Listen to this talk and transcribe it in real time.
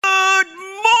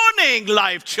morning,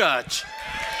 Life Church.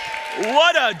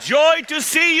 What a joy to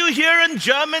see you here in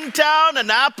Germantown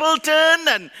and Appleton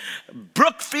and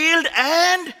Brookfield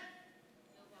and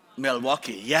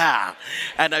Milwaukee, yeah.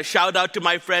 And a shout out to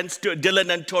my friends, to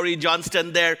Dylan and Tori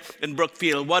Johnston there in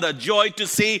Brookfield. What a joy to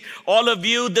see all of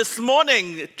you this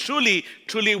morning. Truly,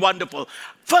 truly wonderful.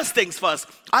 First things first,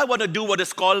 I want to do what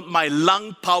is called my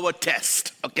lung power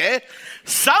test, okay?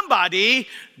 Somebody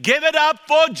give it up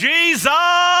for Jesus!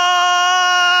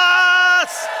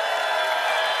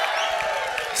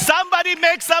 Somebody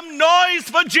make some noise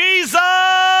for Jesus!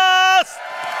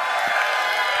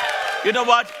 You know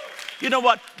what?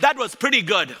 That was pretty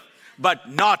good, but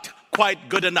not quite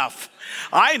good enough.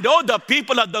 I know the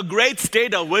people of the great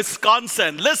state of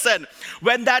Wisconsin. Listen,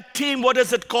 when that team, what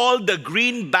is it called? The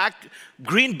Green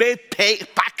Bay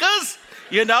Packers,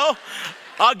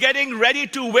 are getting ready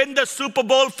to win the Super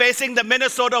Bowl facing the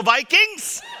Minnesota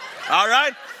Vikings. All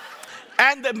right?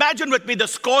 And imagine with me, the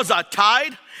scores are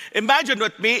tied. Imagine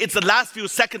with me, it's the last few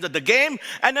seconds of the game.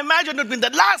 And imagine with me, in the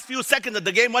last few seconds of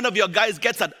the game, one of your guys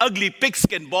gets an ugly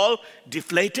pigskin ball,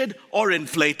 deflated or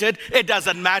inflated. It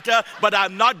doesn't matter, but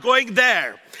I'm not going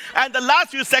there. And the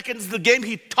last few seconds of the game,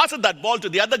 he tosses that ball to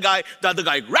the other guy. The other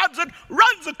guy grabs it,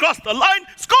 runs across the line,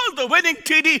 scores the winning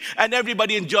TD, and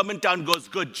everybody in Germantown goes,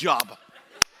 good job.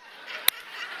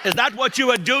 Is that what you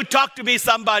would do? Talk to me,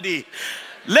 somebody.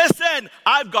 Listen,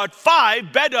 I've got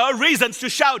 5 better reasons to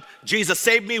shout. Jesus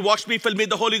saved me, washed me, filled me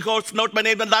the Holy Ghost, note my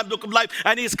name in the Lamb Book of Life,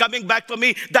 and He's coming back for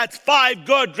me. That's 5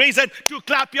 good reasons to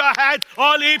clap your hands.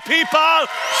 All ye people,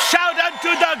 shout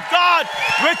unto the God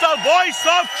with a voice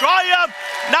of triumph.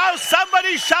 Now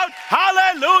somebody shout,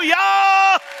 hallelujah!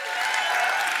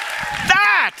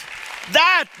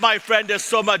 That, my friend, is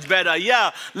so much better.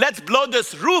 Yeah, let's blow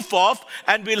this roof off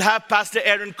and we'll have Pastor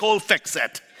Aaron Cole fix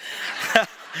it.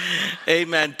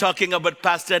 Amen. Talking about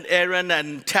Pastor Aaron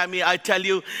and Tammy, I tell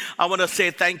you, I want to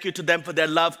say thank you to them for their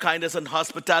love, kindness, and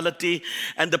hospitality,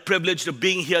 and the privilege of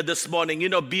being here this morning.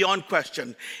 Beyond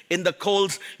question, in the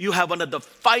Coles, you have one of the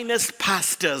finest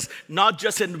pastors, not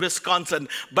just in Wisconsin,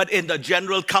 but in the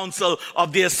General Council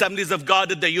of the Assemblies of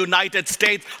God in the United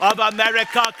States of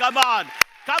America. Come on.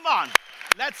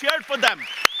 Let's hear it for them.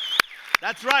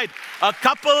 That's right. A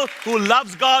couple who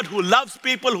loves God, who loves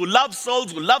people, who loves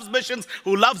souls, who loves missions,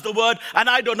 who loves the word. And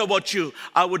I don't know about you.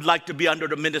 I would like to be under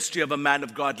the ministry of a man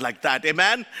of God like that.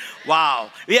 Amen?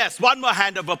 Wow. Yes, one more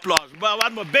hand of applause.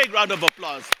 One more big round of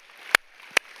applause.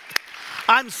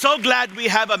 I'm so glad we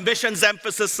have a missions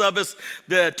emphasis service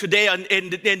today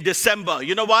in December.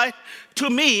 You know why? To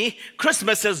me,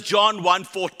 Christmas is John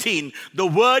 1:14. The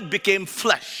Word became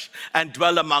flesh and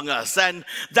dwelt among us. And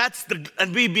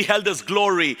we beheld His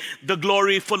glory, the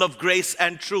glory full of grace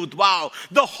and truth. Wow.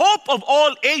 The hope of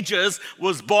all ages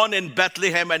was born in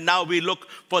Bethlehem, and now we look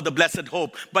for the blessed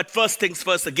hope. But first things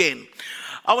first again.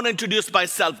 I want to introduce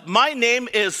myself. My name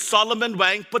is Solomon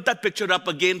Wang. Put that picture up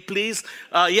again, please.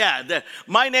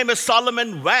 My name is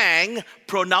Solomon Wang,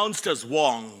 pronounced as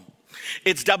Wong.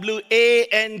 It's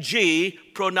W-A-N-G,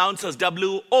 pronounced as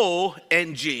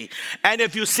W-O-N-G. And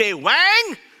if you say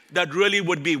Wang, that really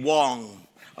would be Wong.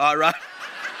 All right?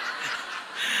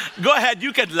 Go ahead,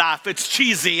 you can laugh. It's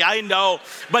cheesy, I know.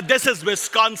 But this is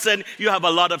Wisconsin. You have a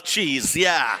lot of cheese,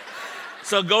 yeah.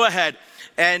 So go ahead.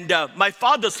 And my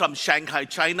father's from Shanghai,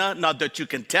 China, not that you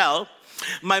can tell.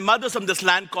 My mother's from this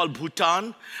land called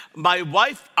Bhutan. My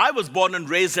wife, I was born and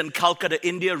raised in Calcutta,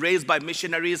 India, raised by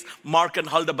missionaries Mark and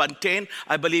Hulda Buntain.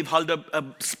 I believe Hulda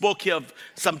spoke here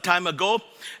some time ago.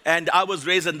 And I was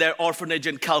raised in their orphanage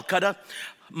in Calcutta.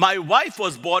 My wife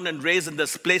was born and raised in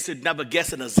this place you'd never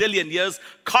guess in a zillion years,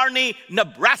 Kearney,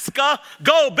 Nebraska.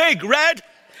 Go Big Red!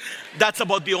 That's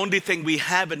about the only thing we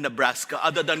have in Nebraska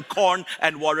other than corn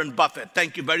and Warren Buffett.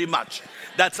 Thank you very much.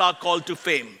 That's our call to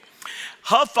fame.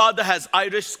 Her father has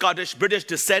Irish, Scottish, British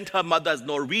descent. Her mother has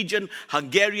Norwegian,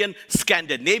 Hungarian,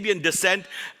 Scandinavian descent.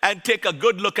 And take a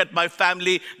good look at my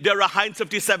family. They're a Heinz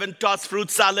 57 tossed fruit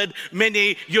salad,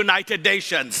 mini United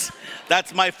Nations.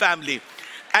 That's my family.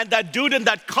 And that dude in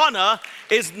that corner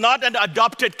is not an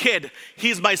adopted kid.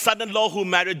 He's my son-in-law who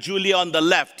married Julia on the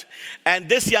left. And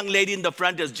this young lady in the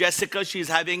front is Jessica. She's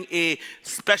having a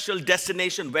special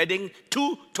destination wedding,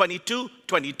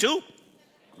 2/22/22.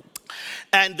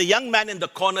 And the young man in the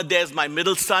corner there is my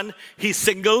middle son. He's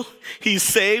single, he's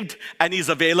saved, and he's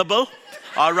available.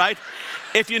 All right?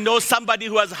 If you know somebody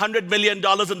who has $100 million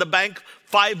in the bank,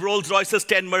 5 Rolls Royces,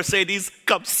 10 Mercedes,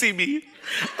 come see me.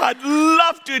 I'd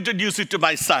love to introduce you to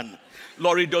my son.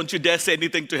 Laurie, don't you dare say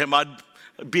anything to him. I'd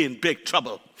be in big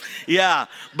trouble. Yeah,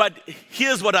 but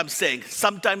here's what I'm saying.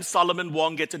 Sometimes Solomon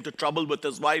Wong gets into trouble with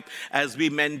his wife, as we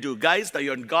men do. Guys, now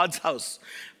you're in God's house.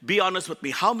 Be honest with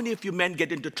me. How many of you men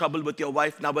get into trouble with your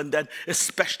wife now and then,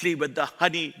 especially with the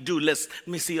honey-do list? Let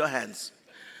me see your hands.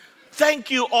 Thank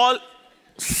you all,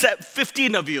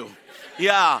 15 of you.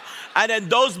 Yeah. And in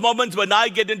those moments when I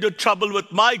get into trouble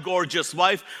with my gorgeous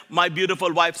wife, my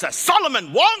beautiful wife says,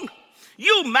 Solomon Wong,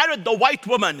 you married the white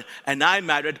woman and I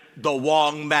married the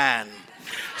Wong man.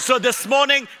 So this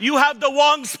morning, you have the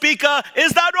Wong speaker.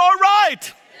 Is that all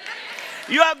right?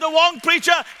 You have the Wong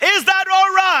preacher. Is that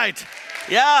all right?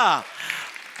 Yeah.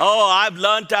 Oh, I've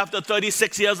learned after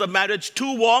 36 years of marriage,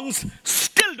 2 Wongs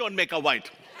still don't make a white.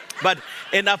 But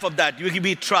enough of that. You can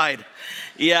be tried.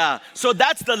 Yeah. So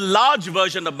that's the large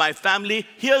version of my family.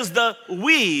 Here's the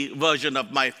we version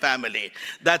of my family.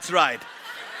 That's right.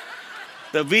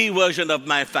 The we version of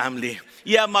my family.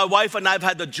 Yeah, my wife and I have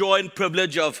had the joy and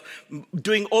privilege of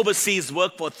doing overseas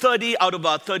work for 30 out of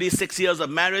our 36 years of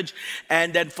marriage.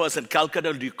 And then first in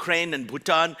Calcutta, Ukraine and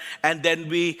Bhutan. And then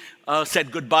we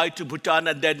said goodbye to Bhutan,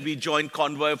 and then we joined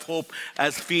Convoy of Hope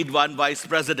as Feed One Vice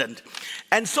President.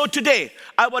 And so today,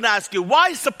 I want to ask you,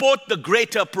 why support the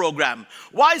Greater program?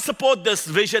 Why support this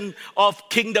vision of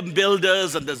kingdom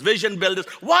builders and this vision builders?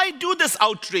 Why do this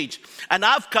outreach? And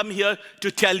I've come here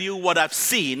to tell you what I've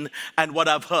seen and what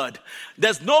I've heard.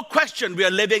 There's no question we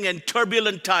are living in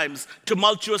turbulent times,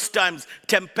 tumultuous times,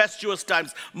 tempestuous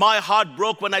times. My heart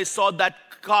broke when I saw that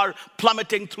car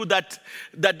plummeting through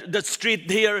the street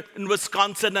here in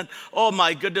Wisconsin, and oh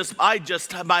my goodness,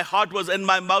 my heart was in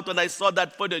my mouth when I saw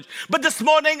that footage. But this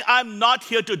morning, I'm not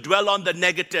here to dwell on the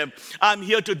negative. I'm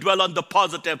here to dwell on the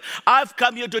positive. I've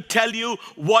come here to tell you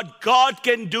what God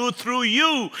can do through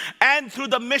you and through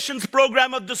the missions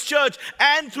program of this church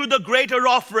and through the greater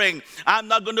offering. I'm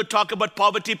not going to talk about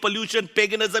poverty, pollution,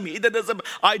 paganism, heathenism,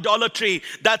 idolatry.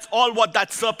 That's all what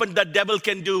that serpent, the devil,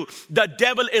 can do. The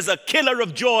devil is a killer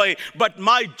of joy, but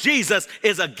my Jesus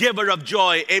is a giver of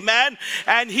joy. Amen.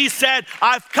 And he said,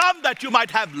 I've come that you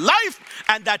might have life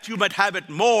and that you might have it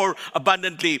more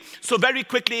abundantly. So very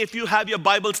quickly, if you have your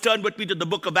Bibles, turn with me to the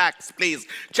book of Acts, please.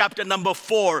 Chapter number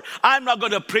 4. I'm not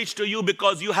going to preach to you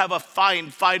because you have a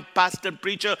fine pastor and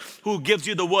preacher who gives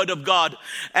you the word of God.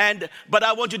 But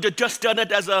I want you to just turn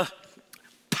it as a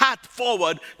path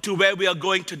forward to where we are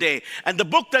going today. And the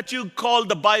book that you call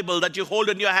the Bible, that you hold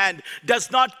in your hand, does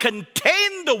not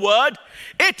contain the word.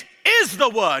 It is the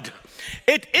word.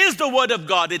 It is the word of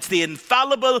God. It's the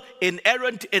infallible,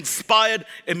 inerrant, inspired,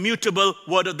 immutable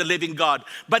word of the living God.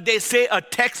 But they say a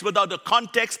text without a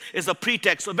context is a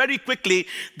pretext. So very quickly,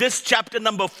 this chapter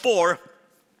number 4,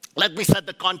 let me set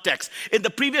the context. In the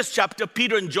previous chapter,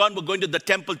 Peter and John were going to the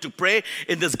temple to pray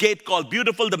in this gate called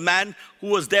Beautiful. The man who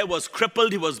was there was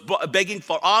crippled. He was begging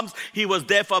for alms. He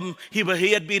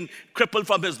had been crippled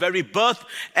from his very birth.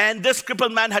 And this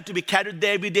crippled man had to be carried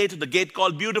there every day to the gate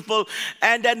called Beautiful.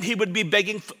 And then he would be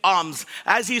begging for alms.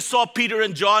 As he saw Peter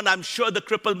and John, I'm sure the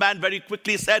crippled man very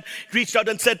quickly reached out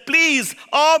and said, please,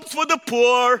 alms for the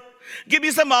poor. Give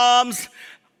me some alms.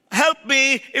 Help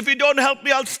me. If you don't help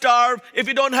me, I'll starve. If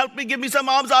you don't help me, give me some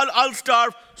alms, I'll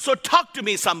starve. So talk to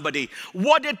me, somebody.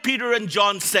 What did Peter and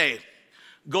John say?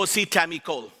 Go see Tammy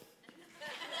Cole.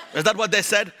 Is that what they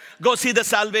said? Go see the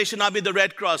Salvation Army, the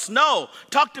Red Cross. No.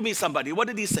 Talk to me, somebody. What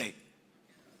did he say?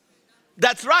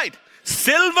 That's right.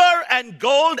 Silver and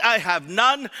gold I have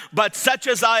none, but such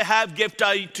as I have give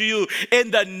I to you.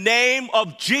 In the name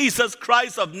of Jesus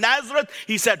Christ of Nazareth,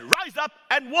 he said, rise up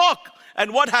and walk.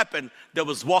 And what happened? There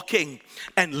was walking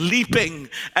and leaping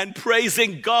and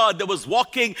praising God. There was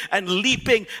walking and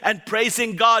leaping and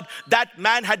praising God. That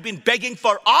man had been begging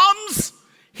for alms.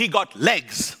 He got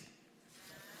legs.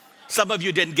 Some of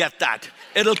you didn't get that.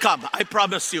 It'll come, I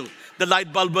promise you. The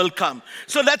light bulb will come.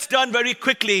 So let's turn very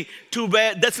quickly to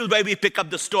this is where we pick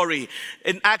up the story.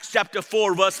 In Acts chapter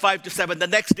 4, verse 5 to 7. The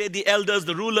next day, the elders,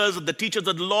 the rulers, and the teachers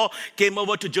of the law came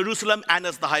over to Jerusalem.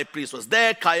 Annas the high priest was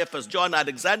there. Caiaphas, John,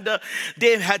 Alexander.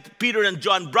 They had Peter and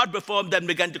John brought before him, then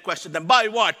began to question them. By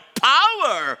what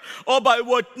power or by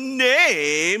what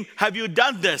name have you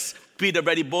done this? Peter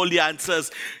very boldly answers,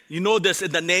 you know this,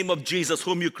 in the name of Jesus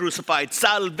whom you crucified.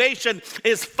 Salvation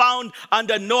is found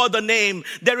under no other name.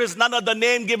 There is none other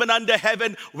name given under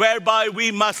heaven whereby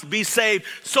we must be saved.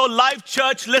 So Life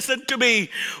Church, listen to me.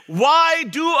 Why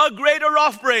do a greater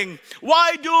offering?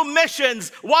 Why do missions?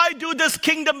 Why do this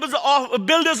kingdom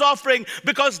builders offering?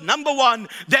 Because number one,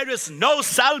 there is no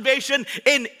salvation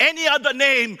in any other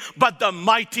name but the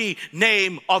mighty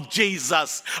name of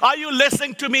Jesus. Are you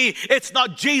listening to me? It's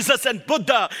not Jesus and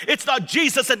Buddha. It's not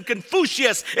Jesus and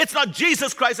Confucius. It's not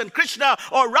Jesus Christ and Krishna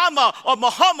or Rama or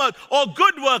Muhammad or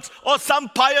good works or some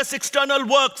pious external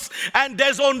works. And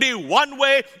there's only one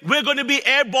way we're going to be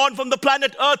airborne from the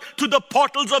planet Earth to the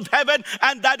portals of heaven,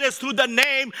 and that is through the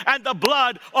name and the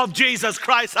blood of Jesus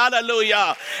Christ.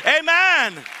 Hallelujah.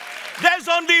 Amen. There's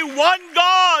only one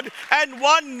God and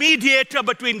one mediator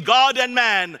between God and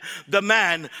man, the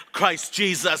man, Christ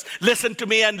Jesus. Listen to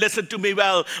me and listen to me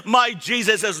well. My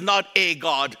Jesus is not a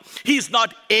God. He's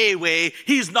not a way.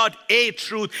 He's not a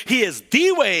truth. He is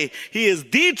the way. He is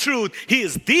the truth. He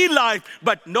is the life.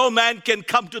 But no man can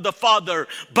come to the Father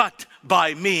but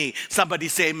by me. Somebody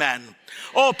say amen.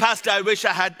 Oh, Pastor, I wish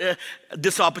I had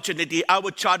this opportunity. I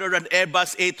would charter an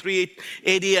Airbus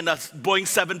A380 and a Boeing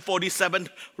 747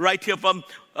 right here from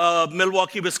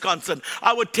Milwaukee, Wisconsin.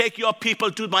 I would take your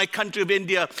people to my country of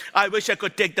India. I wish I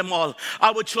could take them all.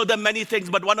 I would show them many things,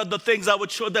 but one of the things I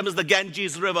would show them is the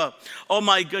Ganges River. Oh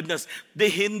my goodness.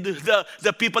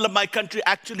 The people of my country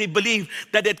actually believe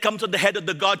that it comes from the head of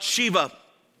the god Shiva.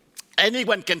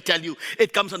 Anyone can tell you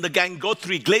it comes on the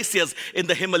Gangotri glaciers in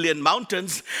the Himalayan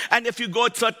mountains. And if you go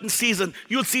at certain season,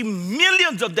 you'll see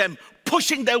millions of them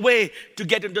pushing their way to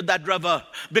get into that river,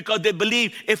 because they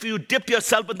believe if you dip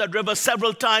yourself in that river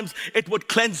several times, it would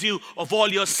cleanse you of all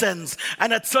your sins.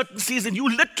 And at certain season, you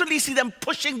literally see them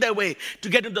pushing their way to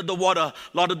get into the water.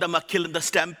 A lot of them are killed in the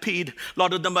stampede. A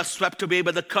lot of them are swept away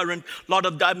by the current. A lot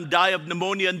of them die of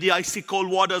pneumonia in the icy cold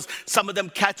waters. Some of them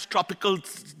catch tropical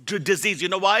disease. You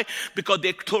know why? Because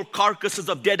they throw carcasses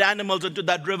of dead animals into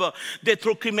that river. They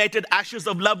throw cremated ashes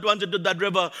of loved ones into that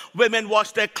river. Women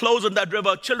wash their clothes in that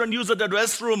river. Children use the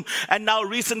restroom. And now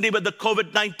recently with the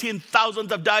COVID-19,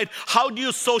 thousands have died. How do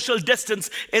you social distance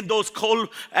in those cold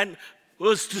and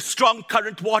strong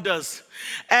current waters?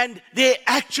 And they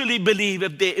actually believe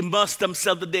if they immerse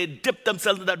themselves, if they dip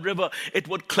themselves in that river, it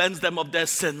would cleanse them of their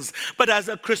sins. But as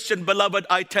a Christian, beloved,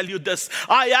 I tell you this.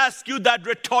 I ask you that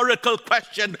rhetorical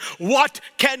question: what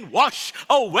can wash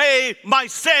away my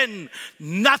sin?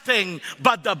 Nothing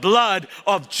but the blood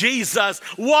of Jesus.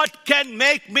 What can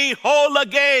make me whole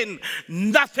again?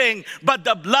 Nothing but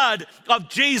the blood of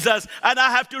Jesus. And I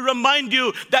have to remind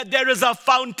you that there is a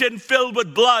fountain filled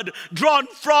with blood drawn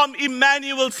from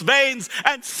Emmanuel's veins,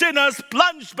 and sinners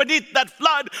plunged beneath that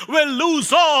flood will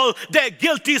lose all their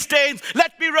guilty stains.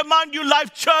 Let me remind you,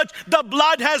 Life Church, the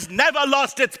blood has never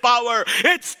lost its power.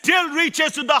 It still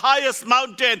reaches to the highest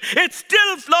mountain. It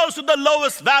still flows to the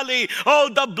lowest valley. Oh,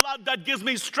 the blood that gives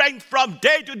me strength from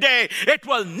day to day. It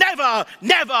will never,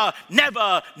 never,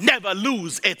 never, never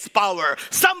lose its power.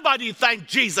 Somebody thank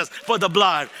Jesus for the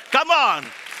blood. Come on.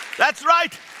 That's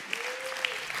right.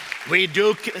 We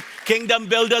do kingdom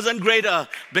builders and greater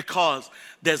because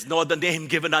there's no other name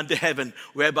given under heaven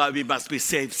whereby we must be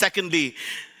saved. Secondly,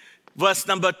 verse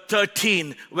number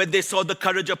 13, when they saw the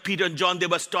courage of Peter and John, they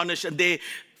were astonished, and they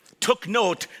took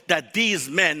note that these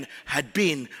men had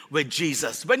been with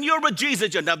Jesus. When you're with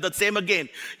Jesus, you have the same again.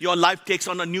 Your life takes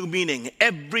on a new meaning.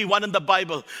 Everyone in the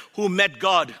Bible who met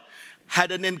God had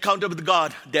an encounter with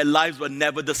God, their lives were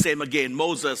never the same again.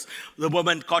 Moses, the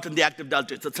woman caught in the act of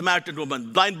adultery, the Samaritan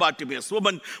woman, blind Bartimaeus,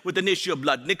 woman with an issue of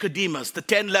blood, Nicodemus, the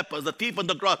 10 lepers, the thief on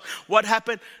the cross. What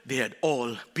happened? They had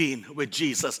all been with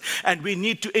Jesus. And we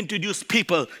need to introduce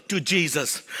people to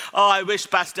Jesus. Oh, I wish,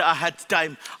 Pastor, I had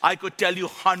time. I could tell you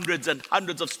hundreds and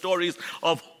hundreds of stories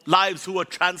of lives who were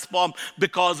transformed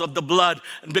because of the blood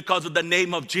and because of the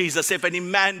name of Jesus. If any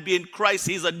man be in Christ,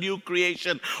 he's a new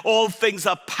creation. All things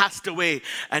are passed away,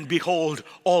 and behold,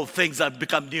 all things have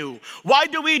become new. Why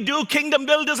do we do kingdom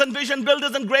builders and vision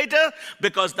builders and greater?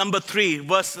 Because number 3,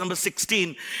 verse number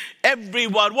 16,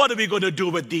 everyone, what are we going to do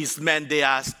with these men, they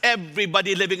asked.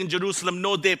 Everybody living in Jerusalem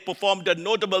know they performed a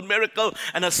notable miracle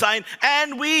and a sign,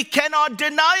 and we cannot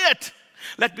deny it.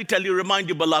 Let me tell you, remind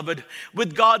you, beloved,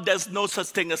 with God, there's no such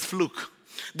thing as fluke.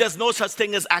 There's no such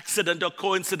thing as accident or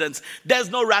coincidence.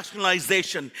 There's no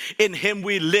rationalization. In Him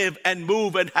we live and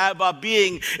move and have our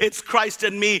being. It's Christ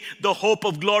in me, the hope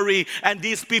of glory. And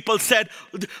these people said,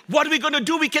 what are we going to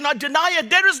do? We cannot deny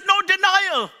it. There is no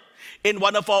denial. In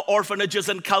one of our orphanages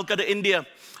in Calcutta, India,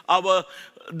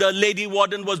 the lady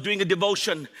warden was doing a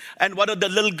devotion, and one of the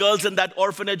little girls in that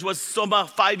orphanage was Soma,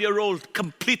 5-year-old,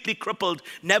 completely crippled,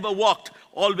 never walked,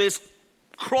 always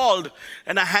crawled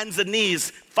on her hands and knees,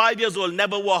 5 years old,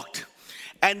 never walked.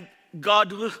 And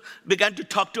God began to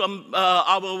talk to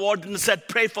our warden and said,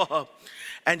 pray for her.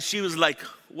 And she was like,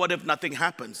 what if nothing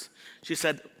happens? She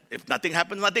said, if nothing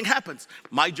happens, nothing happens.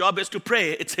 My job is to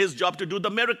pray. It's His job to do the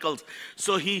miracles.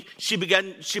 So she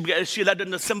led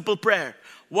in a simple prayer.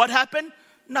 What happened?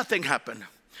 Nothing happened.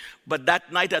 But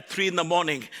that night at 3 in the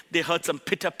morning, they heard some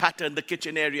pitter-patter in the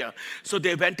kitchen area. So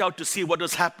they went out to see what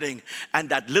was happening. And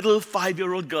that little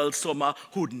 5-year-old girl, Soma,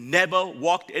 who'd never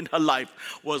walked in her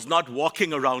life, was not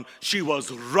walking around. She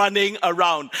was running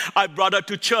around. I brought her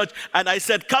to church and I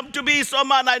said, "Come to me,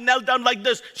 Soma." And I knelt down like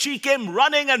this. She came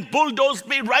running and bulldozed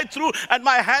me right through. And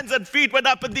my hands and feet went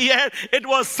up in the air. It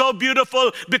was so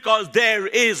beautiful because there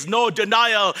is no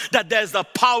denial that there's the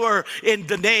power in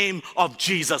the name of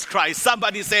Jesus Christ.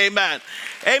 Somebody say amen.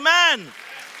 Amen.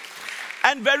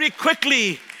 And very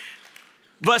quickly,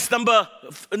 verse number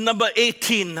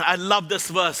 18, I love this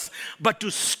verse. But to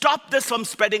stop this from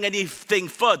spreading anything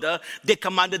further, they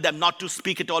commanded them not to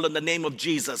speak at all in the name of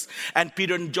Jesus. And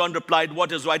Peter and John replied,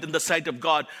 "What is right in the sight of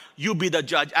God? You be the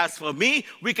judge. As for me,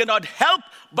 we cannot help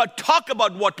but talk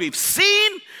about what we've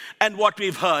seen and what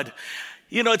we've heard."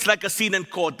 You know, it's like a scene in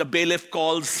court. The bailiff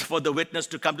calls for the witness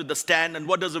to come to the stand. And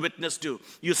what does the witness do?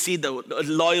 You see the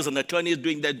lawyers and attorneys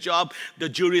doing their job. The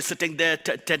jury is sitting there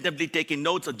attentively taking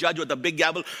notes. A judge with a big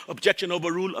gavel. Objection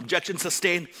overruled. Objection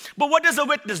sustained. But what does a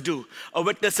witness do? A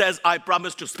witness says, "I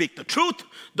promise to speak the truth,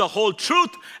 the whole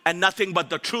truth, and nothing but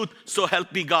the truth. So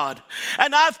help me God."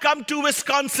 And I've come to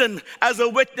Wisconsin as a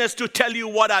witness to tell you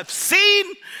what I've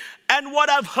seen and what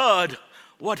I've heard.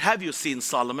 What have you seen,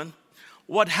 Solomon?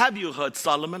 What have you heard,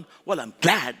 Solomon? Well, I'm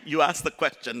glad you asked the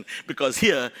question because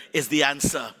here is the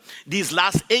answer. These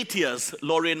last 8 years,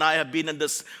 Lori and I have been in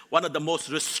this one of the most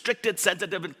restricted,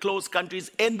 sensitive, and closed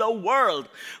countries in the world.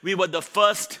 We were the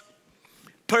first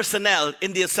personnel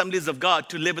in the Assemblies of God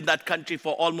to live in that country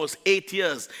for almost 8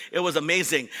 years. It was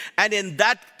amazing. And in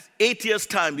that 8 years'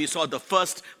 time, we saw the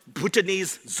first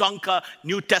Bhutanese Dzongkha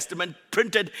New Testament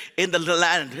printed in the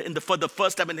land for the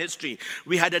first time in history.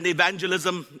 We had an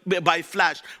evangelism by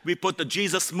flash. We put the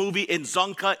Jesus movie in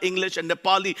Dzongkha, English, and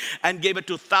Nepali and gave it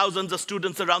to thousands of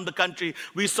students around the country.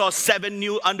 We saw 7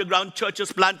 new underground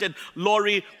churches planted.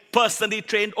 Lori personally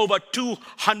trained over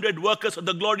 200 workers for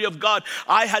the glory of God.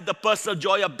 I had the personal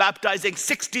joy of baptizing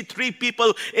 63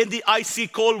 people in the icy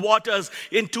cold waters.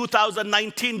 In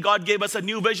 2019, God gave us a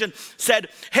new vision, said,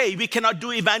 "Hey, we cannot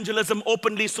do evangelism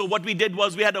openly." So what we did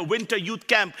was we had a winter youth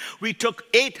camp. We took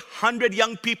 800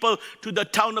 young people to the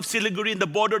town of Siliguri in the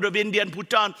border of India and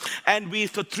Bhutan. And we,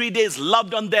 for 3 days,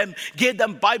 loved on them, gave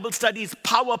them Bible studies,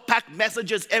 power-packed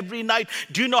messages every night.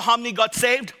 Do you know how many got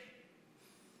saved?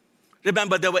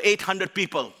 Remember, there were 800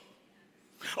 people.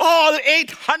 All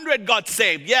 800 got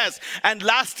saved, yes. And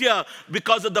last year,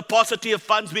 because of the paucity of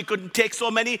funds, we couldn't take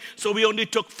so many, so we only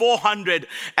took 400.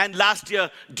 And last year,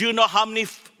 do you know how many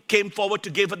came forward to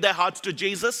give their hearts to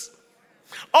Jesus?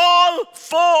 All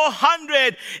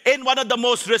 400 in one of the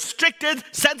most restricted,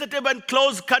 sensitive, and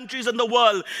closed countries in the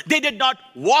world. They did not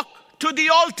walk to the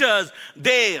altars.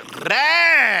 They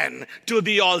ran to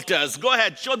the altars. Go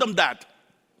ahead, show them that.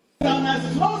 Down as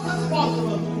close as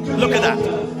possible to Look the at that.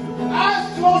 altars.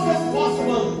 As close as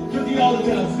possible to the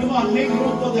altars. Come on, make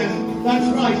room for them.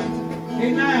 That's right.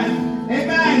 Amen.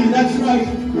 Amen. That's right.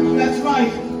 That's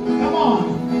right. Come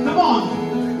on. Come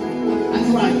on. That's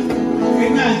right.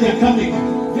 Amen. They're coming.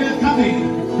 They're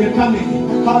coming. They're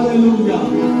coming.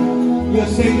 Hallelujah. You're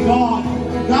saying, "God,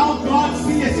 thou God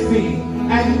seest me,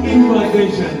 an inward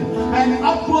vision, an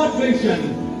upward vision,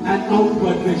 an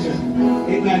outward vision."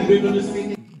 Amen. We're going to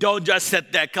sing. Don't just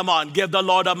sit there. Come on, give the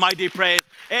Lord a mighty praise.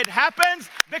 It happens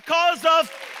because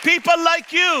of people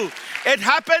like you. It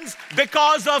happens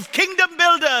because of kingdom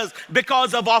builders,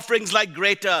 because of offerings like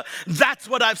Greater. That's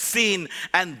what I've seen,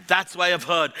 and that's why I've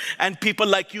heard. And people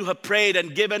like you have prayed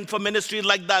and given for ministries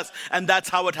like that, and that's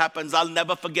how it happens. I'll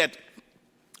never forget.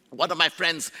 One of my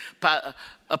friends,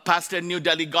 a pastor in New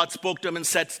Delhi, God spoke to him and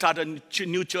said, "Start a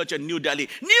new church in New Delhi."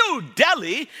 New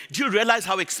Delhi? Do you realize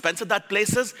how expensive that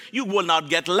place is? You will not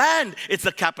get land. It's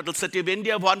the capital city of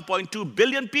India, 1.2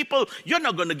 billion people. You're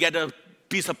not going to get a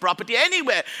piece of property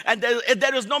anywhere. And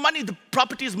there is no money. The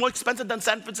property is more expensive than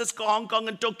San Francisco, Hong Kong,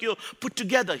 and Tokyo put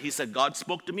together. He said, "God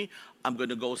spoke to me. I'm going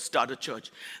to go start a church."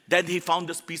 Then he found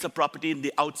this piece of property in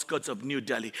the outskirts of New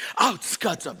Delhi.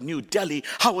 Outskirts of New Delhi.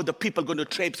 How are the people going to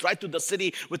traipse right through the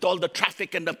city with all the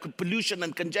traffic and the pollution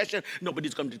and congestion?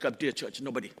 Nobody's going to come to your church.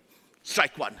 Nobody.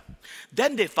 Strike one.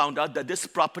 Then they found out that this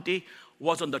property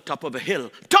was on the top of a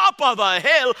hill. Top of a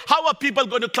hill? How are people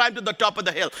going to climb to the top of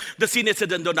the hill? The senior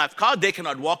citizens don't have cars. They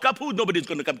cannot walk up. Nobody's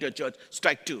going to come to your church.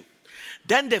 Strike two.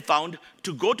 Then they found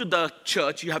to go to the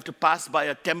church, you have to pass by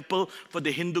a temple for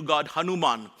the Hindu god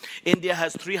Hanuman. India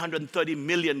has 330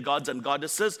 million gods and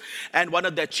goddesses, and one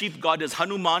of their chief gods is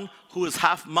Hanuman, who is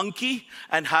half monkey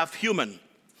and half human.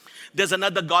 There's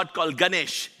another god called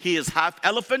Ganesh. He is half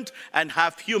elephant and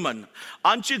half human.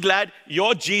 Aren't you glad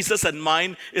your Jesus and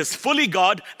mine is fully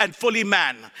God and fully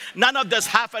man? None of this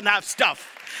half and half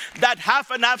stuff. That half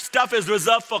and half stuff is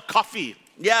reserved for coffee.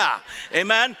 Yeah,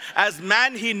 amen. As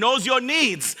man, he knows your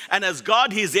needs. And as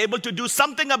God, he is able to do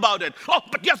something about it. Oh,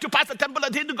 but you have to pass the temple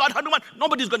and Hindu God Hanuman.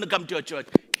 Nobody's going to come to your church.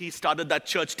 He started that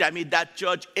church, Tammy. That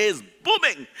church is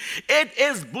booming. It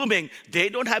is booming. They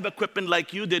don't have equipment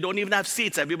like you. They don't even have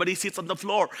seats. Everybody sits on the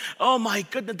floor. Oh my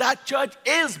goodness, that church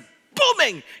is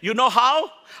booming. You know how?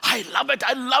 I love it.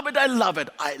 I love it. I love it.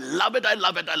 I love it. I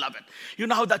love it. I love it. You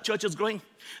know how that church is growing?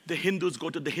 The Hindus go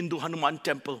to the Hindu Hanuman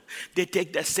temple. They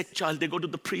take their sick child. They go to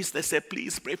the priest. They say,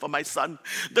 please pray for my son.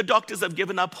 The doctors have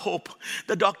given up hope.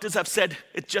 The doctors have said,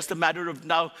 it's just a matter of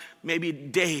now, maybe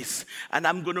days. And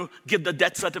I'm going to give the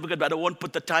death certificate, but I won't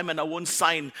put the time and I won't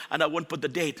sign and I won't put the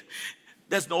date.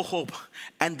 There's no hope.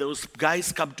 And those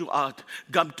guys come to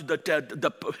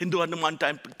the Hindu Hanuman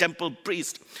temple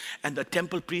priest. And the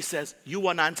temple priest says, you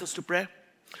want answers to prayer?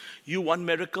 You want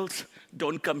miracles?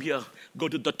 Don't come here. Go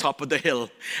to the top of the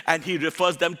hill. And he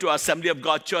refers them to our Assembly of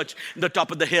God Church in the top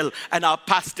of the hill. And our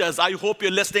pastors, I hope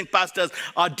you're listening, pastors.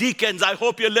 Our deacons, I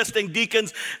hope you're listening,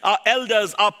 deacons. Our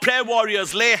elders, our prayer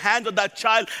warriors, lay hands on that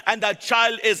child and that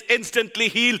child is instantly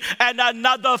healed. And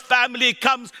another family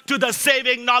comes to the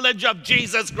saving knowledge of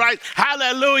Jesus Christ.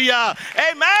 Hallelujah.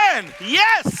 Amen.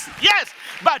 Yes, yes.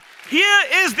 But here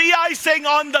is the icing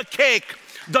on the cake.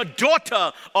 The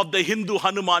daughter of the Hindu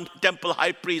Hanuman temple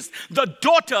high priest, the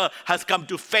daughter has come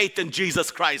to faith in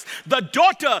Jesus Christ. The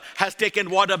daughter has taken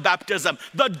water baptism.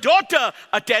 The daughter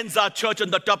attends our church on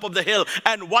the top of the hill.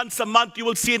 And once a month you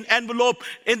will see an envelope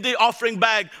in the offering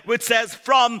bag which says,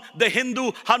 from the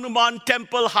Hindu Hanuman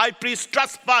temple high priest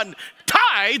trust fund,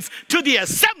 tithes to the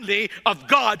Assembly of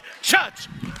God Church.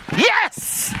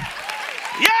 Yes!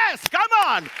 Yes, come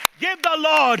on. Give the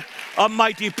Lord a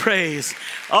mighty praise.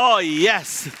 Oh,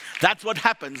 yes. That's what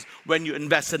happens when you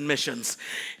invest in missions.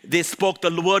 They spoke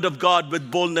the word of God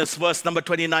with boldness, verse number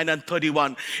 29 and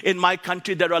 31. In my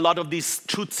country, there are a lot of these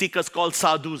truth seekers called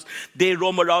sadhus. They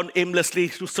roam around aimlessly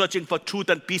searching for truth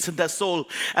and peace in their soul.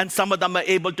 And some of them are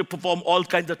able to perform all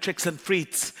kinds of tricks and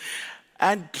feats.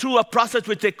 And through a process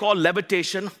which they call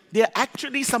levitation,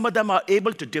 some of them are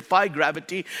able to defy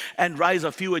gravity and rise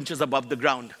a few inches above the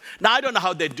ground. Now, I don't know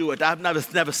how they do it. I've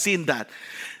never seen that.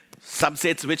 Some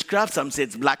say it's witchcraft, some say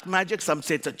it's black magic, some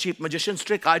say it's a cheap magician's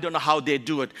trick. I don't know how they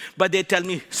do it. But they tell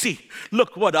me, see,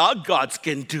 look what our gods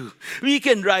can do. We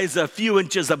can rise a few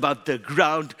inches above the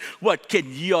ground. What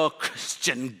can your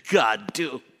Christian God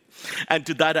do? And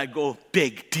to that I go,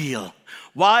 big deal.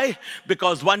 Why?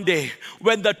 Because one day,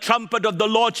 when the trumpet of the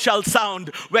Lord shall sound,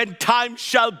 when time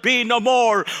shall be no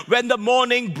more, when the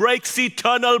morning breaks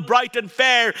eternal, bright and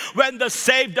fair, when the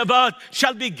saved of earth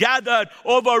shall be gathered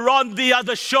over on the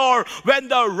other shore, when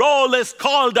the roll is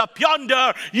called up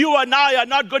yonder, you and I are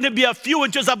not going to be a few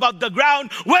inches above the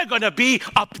ground. We're going to be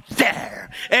up there.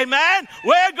 Amen?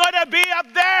 We're going to be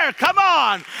up there. Come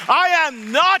on. I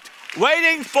am not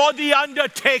waiting for the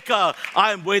undertaker.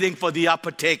 I'm waiting for the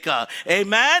upper-taker.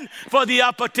 Amen? For the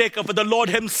upper-taker. For the Lord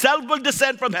himself will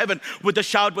descend from heaven with a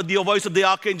shout, with the voice of the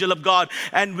archangel of God,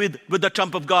 and with the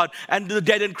trump of God. And the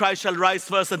dead in Christ shall rise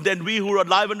first, and then we who are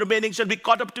alive and remaining shall be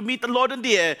caught up to meet the Lord in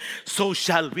the air. So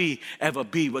shall we ever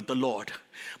be with the Lord.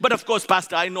 But of course,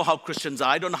 Pastor, I know how Christians are.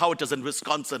 I don't know how it is in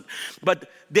Wisconsin. But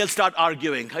they'll start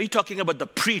arguing. Are you talking about the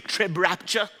pre-trib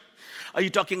rapture? Are you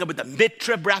talking about the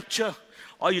mid-trib rapture?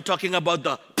 Or are you talking about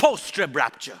the post-trib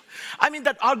rapture? I mean,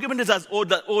 that argument is as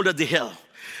old as the hill.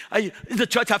 Does the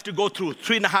church have to go through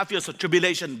 3.5 years of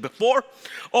tribulation before?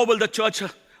 Or will the church,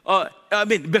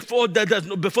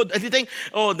 before anything?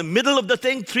 Or the middle of the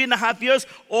thing, 3.5 years?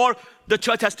 Or the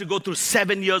church has to go through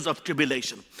 7 years of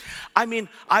tribulation? I mean,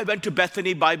 I went to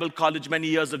Bethany Bible College many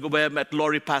years ago where I met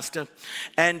Laurie Pastor.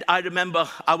 And I remember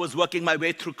I was working my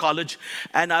way through college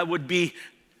and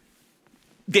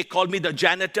they called me the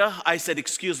janitor. I said,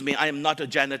 excuse me, I am not a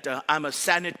janitor. I'm a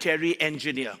sanitary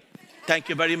engineer. Thank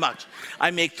you very much.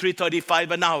 I make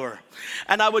 $3.35 an hour.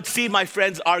 And I would see my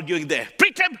friends arguing there.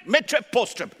 Pre-trib, mid-trib,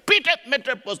 post-trib. Pre-trib,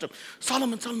 mid-trib, post-trib.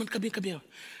 Solomon, come here.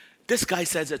 This guy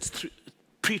says it's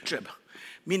pre-trib,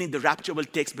 meaning the rapture will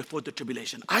take before the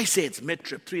tribulation. I say it's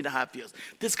mid-trib, 3.5 years.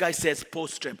 This guy says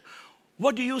post-trib.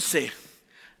 What do you say?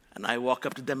 And I walk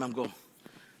up to them and go,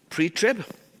 pre-trib,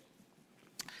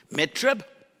 mid-trib,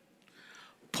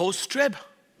 post-trib,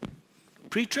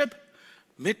 pre-trib,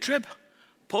 mid-trib,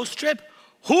 post-trib.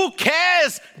 Who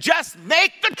cares? Just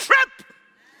make the trip.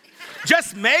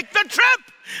 Just make the trip.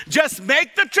 Just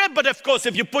make the trip. But of course,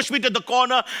 if you push me to the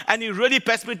corner and you really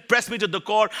press me to the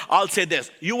core, I'll say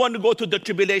this. You want to go through the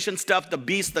tribulation stuff, the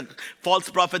beast, the false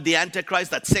prophet, the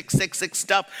antichrist, that 666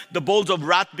 stuff, the bowls of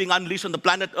wrath being unleashed on the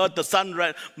planet Earth, the sun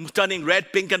turning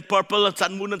red, pink, and purple, and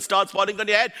sun, moon, and stars falling on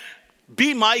your head.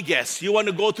 Be my guest. You want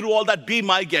to go through all that? Be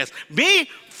my guest. Me,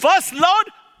 first Lord,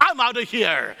 I'm out of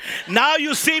here. Now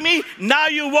you see me, now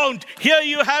you won't. Here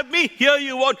you have me, here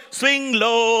you won't. Swing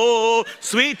low,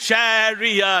 sweet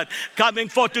chariot, coming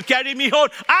forth to carry me home.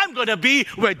 I'm going to be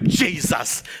with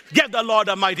Jesus. Give the Lord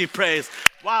a mighty praise.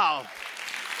 Wow.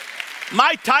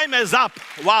 My time is up.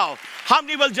 Wow. How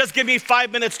many will just give me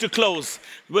 5 minutes to close?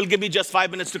 Will give me just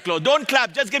 5 minutes to close. Don't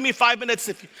clap. Just give me 5 minutes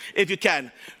if you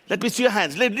can. Let me see your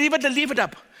hands. Leave it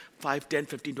up. 5, 10,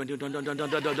 15,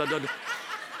 20.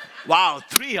 Wow,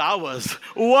 3 hours.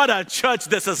 What a church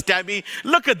this is, Tammy.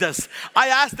 Look at this. I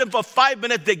asked them for 5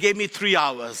 minutes. They gave me 3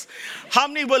 hours. How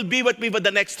many will be with me for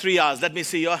the next 3 hours? Let me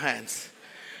see your hands.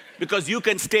 Because you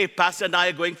can stay. Pastor and I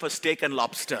are going for steak and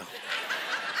lobster.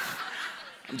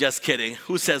 I'm just kidding.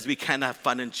 Who says we can't have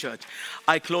fun in church?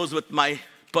 I close with my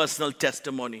personal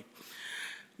testimony.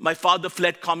 My father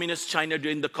fled communist China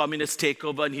during the communist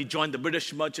takeover, and he joined the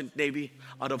British Merchant Navy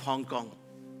out of Hong Kong.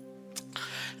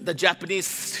 The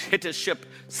Japanese hit his ship,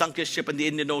 sunk his ship in the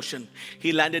Indian Ocean.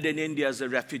 He landed in India as a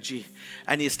refugee,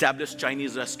 and he established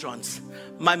Chinese restaurants.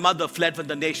 My mother fled from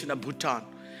the nation of Bhutan.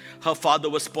 Her father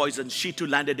was poisoned. She too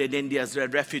landed in India as a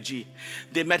refugee.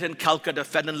 They met in Calcutta,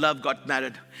 fell in love, got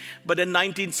married. But in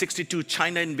 1962,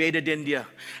 China invaded India,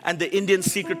 and the Indian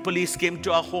secret police came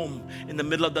to our home in the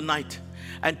middle of the night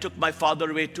and took my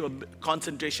father away to a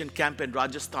concentration camp in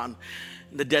Rajasthan,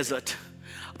 in the desert.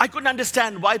 I couldn't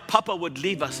understand why Papa would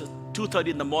leave us at 2:30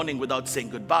 in the morning without saying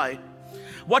goodbye.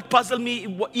 What puzzled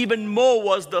me even more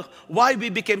was why we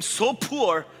became so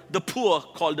poor, the poor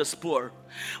called us poor.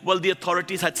 Well, the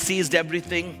authorities had seized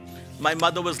everything. My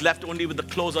mother was left only with the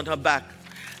clothes on her back,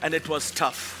 and it was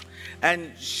tough.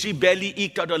 And she barely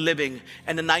eked out a living.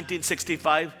 And in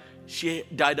 1965, she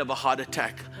died of a heart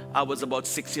attack. I was about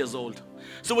 6 years old.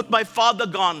 So with my father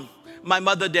gone, my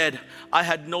mother dead, I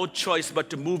had no choice but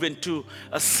to move into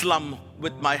a slum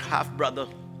with my half-brother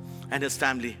and his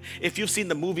family. If you've seen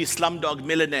the movie Slumdog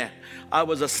Millionaire, I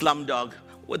was a slumdog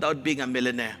without being a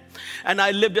millionaire. And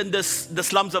I lived in the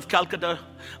slums of Calcutta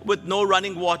with no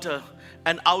running water,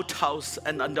 an outhouse,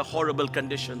 and under horrible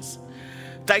conditions.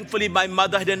 Thankfully, my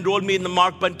mother had enrolled me in the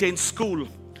Mark Buntain School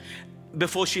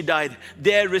before she died.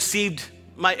 There I received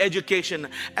my education,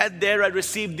 and there I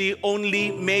received the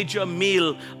only major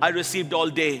meal I received all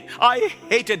day. I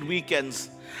hated weekends.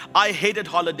 I hated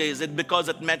holidays because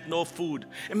it meant no food.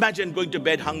 Imagine going to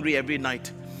bed hungry every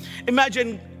night.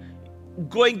 Imagine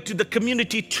going to the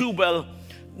community tube well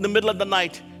in the middle of the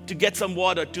night to get some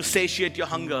water to satiate your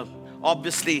hunger.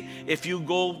 Obviously, if you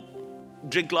go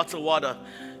drink lots of water,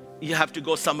 you have to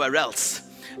go somewhere else.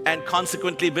 And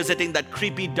consequently, visiting that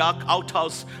creepy, dark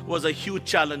outhouse was a huge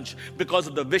challenge because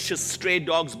of the vicious stray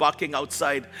dogs barking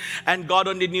outside. And God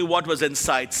only knew what was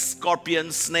inside: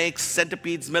 scorpions, snakes,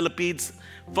 centipedes, millipedes.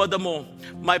 Furthermore,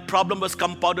 my problem was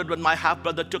compounded when my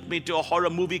half-brother took me to a horror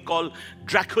movie called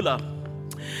Dracula.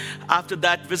 After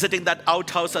that, visiting that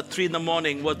outhouse at 3 in the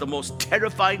morning was the most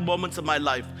terrifying moments of my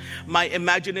life. My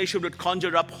imagination would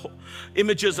conjure up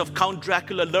images of Count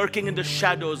Dracula lurking in the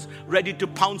shadows, ready to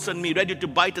pounce on me, ready to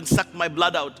bite and suck my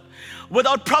blood out.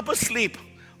 Without proper sleep,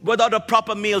 without a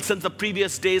proper meal since the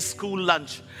previous day's school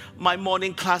lunch, my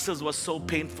morning classes were so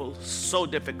painful, so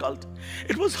difficult.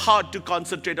 It was hard to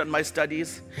concentrate on my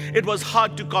studies. It was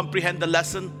hard to comprehend the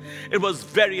lesson. It was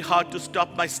very hard to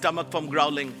stop my stomach from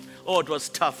growling. Oh, it was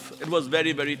tough. It was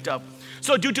very, very tough.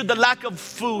 So due to the lack of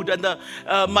food and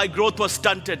my growth was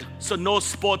stunted, so no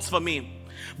sports for me.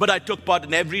 But I took part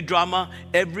in every drama,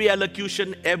 every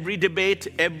elocution, every debate,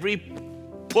 every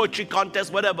poetry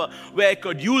contest, whatever, where I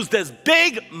could use this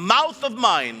big mouth of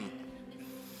mine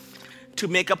to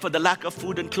make up for the lack of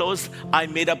food and clothes. I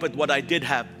made up with what I did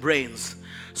have, brains.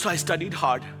 So I studied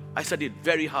hard. I studied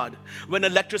very hard. When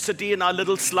electricity in our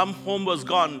little slum home was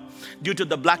gone due to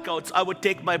the blackouts, I would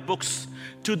take my books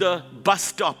to the bus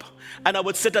stop, and I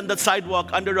would sit on the sidewalk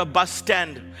under a bus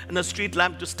stand and a street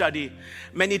lamp to study.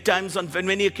 Many times, on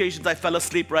many occasions, I fell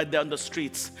asleep right there on the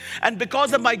streets. And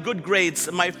because of my good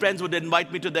grades, my friends would invite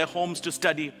me to their homes to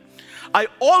study. I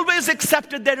always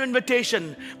accepted their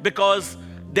invitation because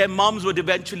their moms would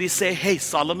eventually say, "Hey,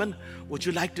 Solomon, would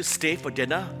you like to stay for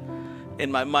dinner?" In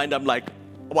my mind, I'm like,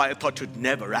 why, I thought you'd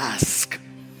never ask.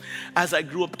 As I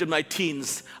grew up to my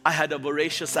teens, I had a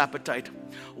voracious appetite.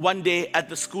 One day at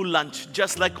the school lunch,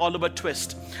 just like Oliver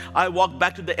Twist, I walked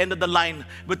back to the end of the line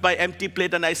with my empty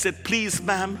plate and I said, "Please,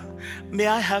 ma'am, May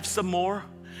I have some more?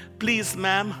 Please,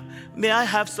 ma'am, may I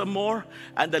have some more?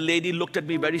 And the lady looked at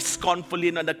me very scornfully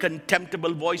and in a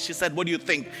contemptible voice. She said, what do you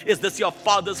think? Is this your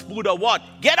father's food or what?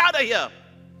 Get out of here.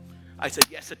 I said,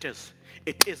 yes, it is.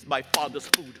 It is my father's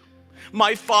food.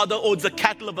 My father owns the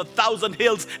cattle of 1,000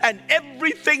 hills and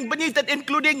everything beneath it,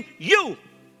 including you.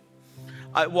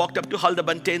 I walked up to Huldah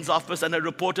Bantaine's office and I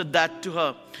reported that to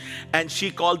her. And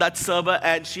she called that server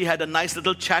and she had a nice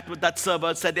little chat with that server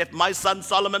and said, if my son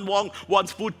Solomon Wong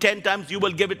wants food 10 times, you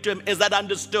will give it to him. Is that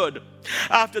understood?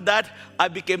 After that, I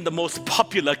became the most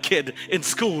popular kid in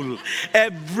school.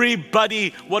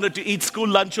 Everybody wanted to eat school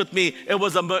lunch with me. It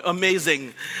was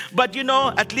amazing. But you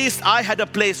know, at least I had a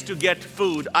place to get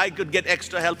food. I could get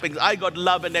extra helpings. I got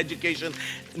love and education.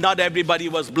 Not everybody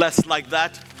was blessed like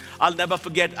that. I'll never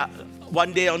forget,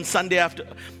 one day on Sunday after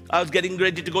I was getting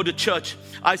ready to go to church,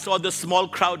 I saw this small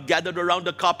crowd gathered around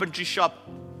a carpentry shop.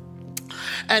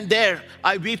 And there,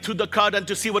 I weaved through the crowd, and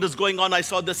to see what is going on, I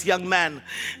saw this young man,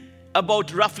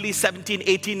 about roughly 17,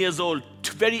 18 years old,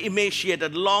 very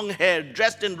emaciated, long hair,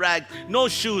 dressed in rags, no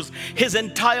shoes. His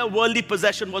entire worldly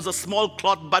possession was a small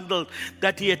cloth bundle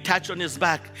that he attached on his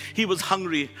back. He was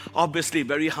hungry, obviously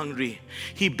very hungry.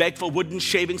 He begged for wooden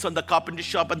shavings from the carpentry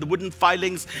shop, and the wooden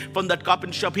filings from that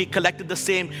carpentry shop. He collected the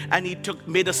same, and he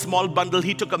made a small bundle.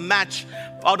 He took a match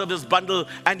out of his bundle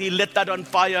and he lit that on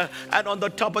fire. And on the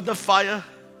top of the fire,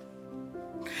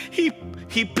 he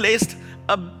placed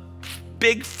a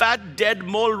big fat dead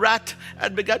mole rat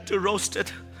and began to roast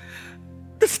it.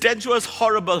 The stench was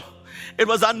horrible. It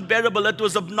was unbearable. It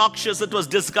was obnoxious. It was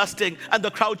disgusting. And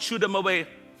the crowd shooed him away.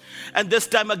 And this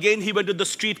time again, he went to the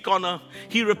street corner.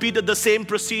 He repeated the same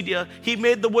procedure. He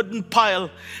made the wooden pile.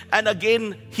 And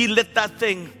again, he lit that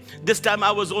thing. This time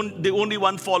I was the only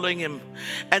one following him.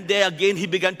 And there again, he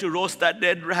began to roast that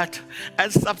dead rat.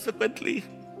 And subsequently,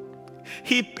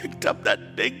 he picked up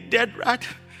that big dead rat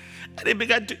and he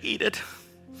began to eat it.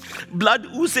 Blood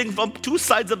oozing from two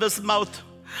sides of his mouth.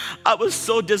 I was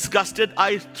so disgusted,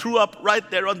 I threw up right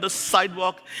there on the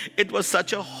sidewalk. It was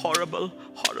such a horrible,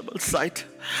 horrible sight.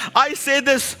 I say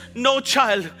this, no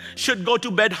child should go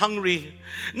to bed hungry.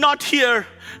 Not here,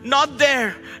 not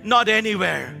there, not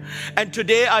anywhere. And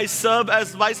today I serve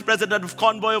as Vice President of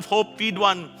Convoy of Hope Feed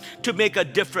One to make a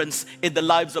difference in the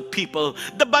lives of people.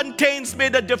 The Bantaines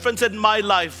made a difference in my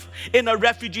life, in a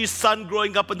refugee son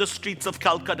growing up in the streets of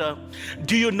Calcutta.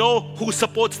 Do you know who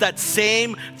supports that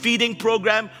same feeding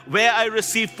program where I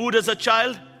received food as a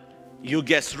child? You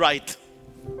guessed right.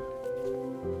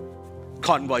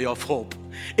 Convoy of Hope.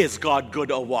 Is God good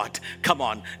or what? Come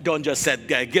on, don't just sit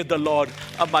there. Give the Lord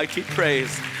a mighty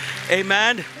praise.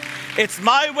 Amen. It's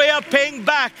my way of paying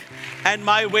back and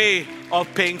my way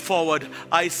of paying forward.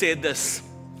 I say this.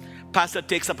 Pastor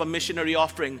takes up a missionary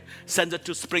offering, sends it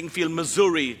to Springfield,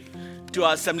 Missouri, to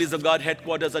our Assemblies of God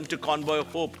headquarters and to Convoy of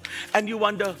Hope. And you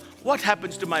wonder, what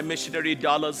happens to my missionary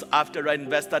dollars after I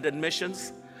invest that in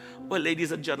missions? Well,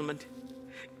 ladies and gentlemen,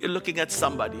 you're looking at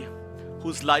somebody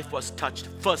whose life was touched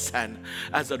firsthand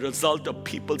as a result of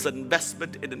people's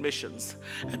investment in missions.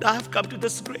 And I have come to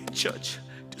this great church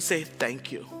to say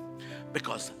thank you,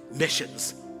 because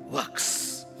missions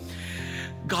works.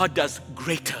 God does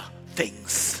greater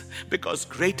things, because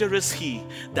greater is He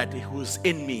that who is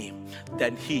in me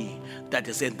than he that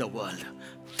is in the world.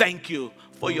 Thank you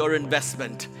for your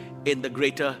investment in the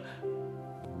greater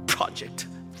project.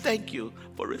 Thank you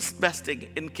for investing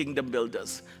in Kingdom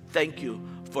Builders. Thank you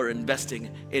for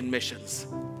investing in missions.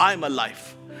 I'm a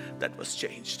life that was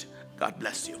changed. God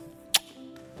bless you.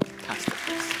 Pastor.